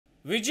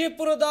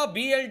ವಿಜಯಪುರದ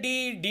BLD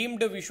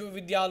deemed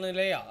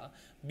ವಿಶ್ವವಿದ್ಯಾನಿಲಯ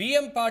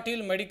BM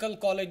Patil medical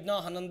ಕಾಲೇಜ್ನ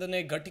 11ನೇ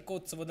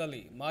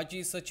ಘಟಿಕೋತ್ಸವದಲ್ಲಿ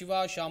ಮಾಜಿ ಸಚಿವ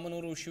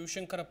ಶಾಮನೂರು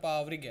ಶಿವಶಂಕರಪ್ಪ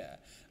ಅವರಿಗೆ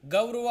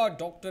ಗೌರವ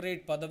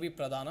ಡಾಕ್ಟರೇಟ್ ಪದವಿ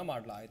ಪ್ರದಾನ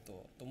ಮಾಡಲಾಯಿತು.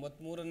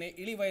 93ನೇ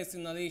ಇಳಿ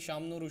ವಯಸ್ಸಿನಲ್ಲಿ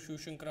ಶಾಮನೂರು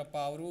ಶಿವಶಂಕರಪ್ಪ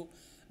ಅವರು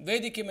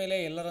ವೇದಿಕೆ ಮೇಲೆ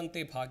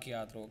ಎಲ್ಲರಂತೆ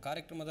ಭಾಗಿಯಾದರು.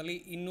 ಕಾರ್ಯಕ್ರಮದಲ್ಲಿ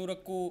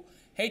 200ಕ್ಕೂ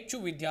ಹೆಚ್ಚು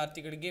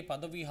ವಿದ್ಯಾರ್ಥಿಗಳಿಗೆ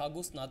ಪದವಿ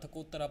ಹಾಗೂ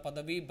ಸ್ನಾತಕೋತ್ತರ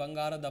ಪದವಿ,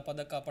 ಬಂಗಾರದ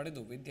ಪದಕ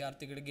ಪಡೆದು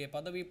ವಿದ್ಯಾರ್ಥಿಗಳಿಗೆ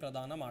ಪದವಿ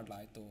ಪ್ರದಾನ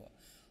ಮಾಡಲಾಯಿತು.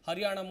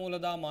 ಹರಿಯಾಣ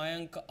ಮೂಲದ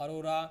ಮಾಯಾಂಕ್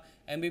ಅರೋರಾ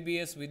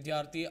ಎಂಬಿಬಿಎಸ್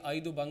ವಿದ್ಯಾರ್ಥಿ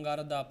 5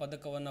 ಬಂಗಾರದ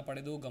ಪದಕವನ್ನು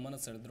ಪಡೆದು ಗಮನ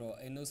ಸೆಳೆದರು.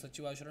 ಇನ್ನು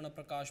ಸಚಿವ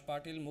ಶರಣಪ್ರಕಾಶ್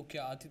ಪಾಟೀಲ್ ಮುಖ್ಯ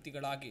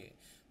ಅತಿಥಿಗಳಾಗಿ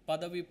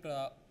ಪದವಿ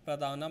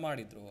ಪ್ರದಾನ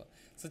ಮಾಡಿದರು.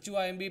 ಸಚಿವ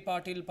ಎಂಬಿ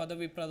ಪಾಟೀಲ್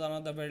ಪದವಿ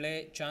ಪ್ರದಾನದ ವೇಳೆ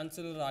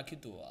ಚಾನ್ಸಲರ್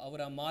ಆಗಿದ್ದು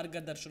ಅವರ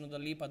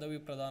ಮಾರ್ಗದರ್ಶನದಲ್ಲಿ ಪದವಿ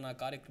ಪ್ರದಾನ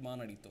ಕಾರ್ಯಕ್ರಮ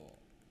ನಡೆಯಿತು.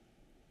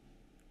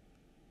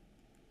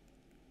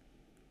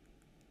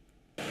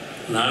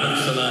 4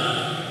 ಸಲ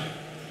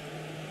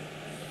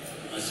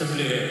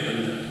ಅಸೆಂಬ್ಲಿಗೆ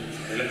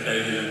ಎಲೆಕ್ಟ್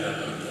ಆಗಿದ್ದೀನಿ ಅಂತ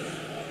ಬರ್ತಾರೆ.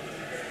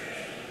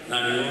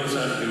 ನಾನು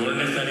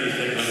 7ನೇ ಸಾರಿ ಈ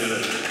ಸರಿ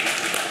ಬಂದಿರೋದು.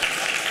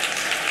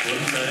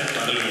 1 ಸಾರಿ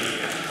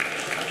ಪಾರ್ಲಿಮೆಂಟ್ಗೆ.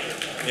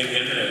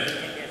 ಏಕೆಂದರೆ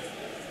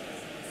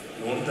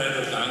ನೋಡ್ತಾ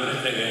ಇದ್ದ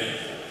ಕಾಂಗ್ರೆಸ್ನಾಗೆ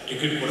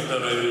ಟಿಕೆಟ್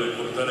ಕೊಡ್ತಾರೋ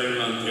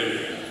ಇಲ್ಲ ಅಂತೇಳಿ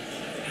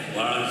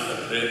ಭಾಳ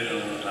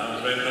ನಾವು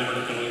ಪ್ರಯತ್ನ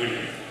ಮಾಡ್ಕೊಂಡು ಹೋಗಿಲ್ಲ.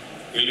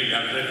 ಇಲ್ಲಿ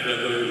doctorate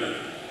ಕೇಳೋಕ್ಕೋಗಿಲ್ಲ,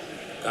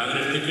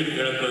 Congress ticket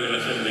ಕೇಳೋಕ್ಕೋಗಿಲ್ಲ,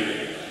 ಅಸೆಂಬ್ಲಿಗೆ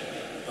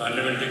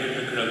parliament ticket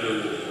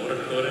ಕೇಳೋಕ್ಕೋಗಿಲ್ಲ.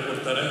 ಹೊರಟವರೇ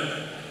ಕೊಡ್ತಾರೆ,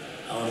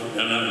 ಅವರು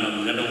ನಮ್ಮ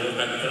ಜನ ಓಟ್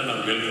ಹಾಕ್ತಾರೆ,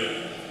 ನಾವು ಗೆಲ್ತೇವೆ.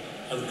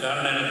 ಅದು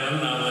ಕಾರಣ ಏನಪ್ಪ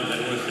ಅಂದ್ರೆ ನಾವು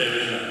ಜನ್ಮ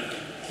ಸೇವೆಯನ್ನು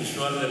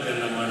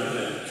ವಿಶ್ವಾಸತೆಯನ್ನು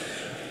ಮಾಡಿದ್ರೆ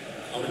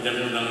ಅವ್ರ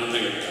ಜನ್ಮ ನಮ್ಮನ್ನು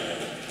ಗೆಲ್ತಾರೆ.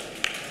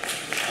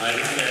 ಆ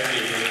ರೀತಿಯಾಗಿ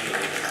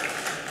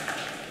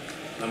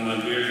ನಮ್ಮ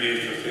BLD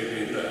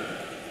ಸೊಸೈಟಿಯಿಂದ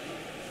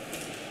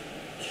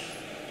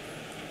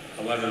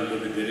ಅವಾರ್ಡನ್ನು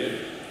ಕೊಟ್ಟಿದ್ದೀರಿ.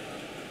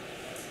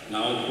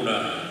 ನಾವು ಕೂಡ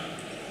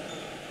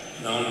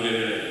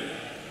ದಾವಣಗೆರೆ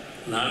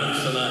 4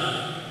 ಸಲ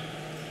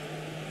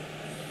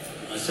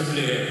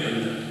ಅಸೆಂಬ್ಲಿಗೆ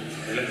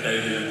ಎಲೆಕ್ಟ್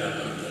ಆಗಿದ್ದೀನಿ ಅಂತ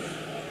ಬರ್ತಾರೆ.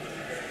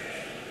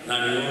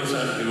 ನಾನು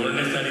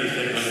 7ನೇ ಸಾರಿ ಈ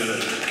ಸರಿ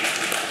ಬಂದಿರೋದು.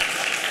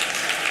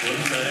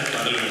 1 ಸಾರಿ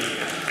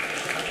ಪಾರ್ಲಿಮೆಂಟ್ಗೆ.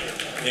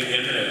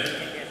 ಏಕೆಂದರೆ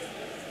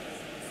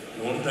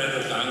ನೋಡ್ತಾ ಇದ್ದ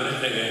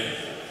ಕಾಂಗ್ರೆಸ್ನಾಗೆ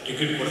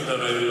ಟಿಕೆಟ್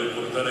ಕೊಡ್ತಾರೋ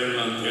ಇಲ್ಲ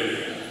ಅಂತೇಳಿ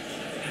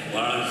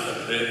ಭಾಳ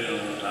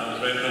ನಾವು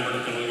ಪ್ರಯತ್ನ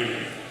ಮಾಡ್ಕೊಂಡು ಹೋಗಿಲ್ಲ.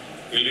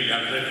 ಇಲ್ಲಿ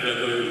doctorate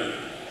ಕೇಳೋಕ್ಕೋಗಿಲ್ಲ,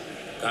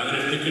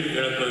 Congress ticket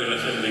ಕೇಳೋಕ್ಕೋಗಿಲ್ಲ,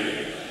 ಅಸೆಂಬ್ಲಿಗೆ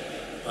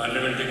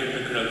parliament ticket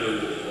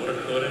ಕೇಳೋಕ್ಕೋಗಿಲ್ಲ.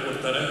 ಹೊರಟವರೇ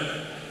ಕೊಡ್ತಾರೆ,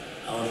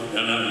 ಅವರು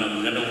ನಮ್ಮ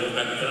ಜನ ಓಟ್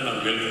ಹಾಕ್ತಾರೆ, ನಾವು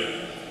ಗೆಲ್ತೇವೆ.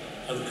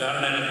 ಅದು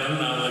ಕಾರಣ ಏನಪ್ಪ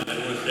ಅಂದ್ರೆ ನಾವು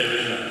ಜನ್ಮ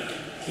ಸೇವೆಯನ್ನು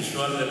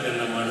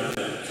ವಿಶ್ವಾಸತೆಯನ್ನು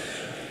ಮಾಡಿದ್ರೆ.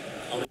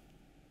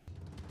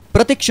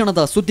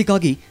 ಪ್ರತಿಕ್ಷಣದ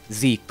ಸುದ್ದಿಗಾಗಿ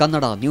G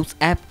Kannada news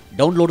app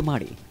download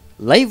ಮಾಡಿ.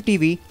 Live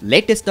TV,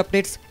 latest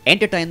updates,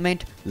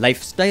 entertainment,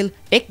 life style,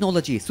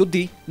 technology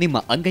ಸುದ್ದಿ ನಿಮ್ಮ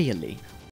ಅಂಗೈಯಲ್ಲಿ.